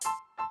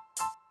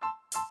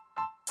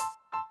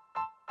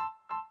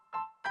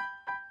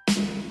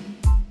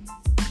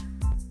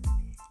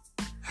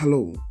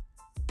Hello,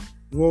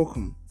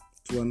 welcome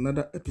to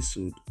another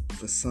episode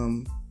of A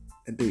Psalm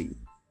a Day.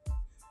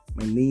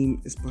 My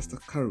name is Pastor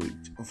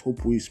Courage of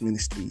Hope Waves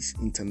Ministries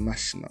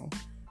International.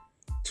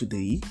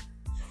 Today,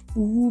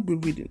 we will be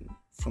reading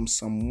from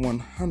Psalm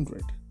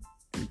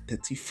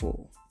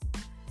 134.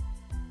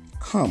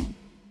 Come,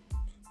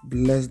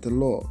 bless the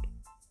Lord,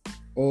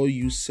 all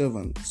you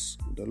servants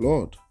of the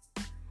Lord,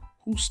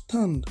 who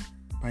stand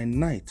by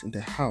night in the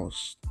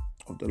house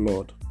of the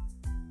Lord.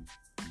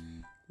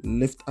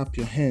 Lift up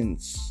your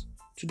hands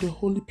to the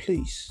holy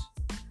place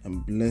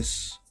and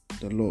bless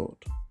the Lord.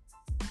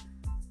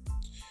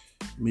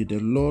 May the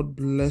Lord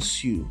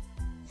bless you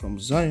from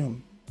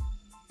Zion,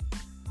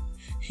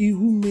 He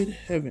who made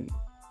heaven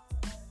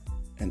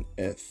and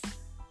earth.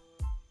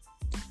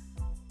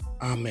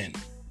 Amen.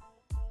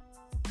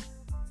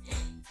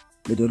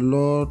 May the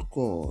Lord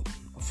God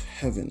of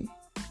heaven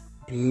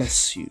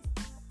bless you.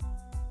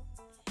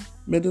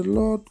 May the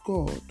Lord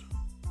God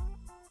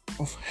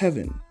of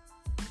heaven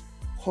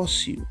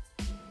cause you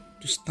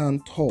to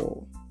stand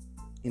tall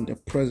in the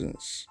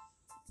presence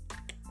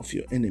of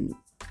your enemy.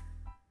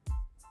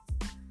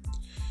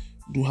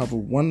 Do have a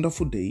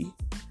wonderful day,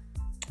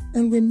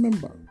 and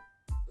remember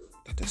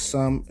that a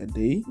psalm a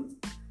day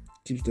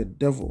keeps the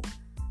devil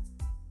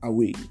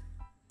away.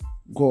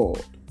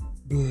 God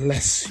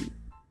bless you.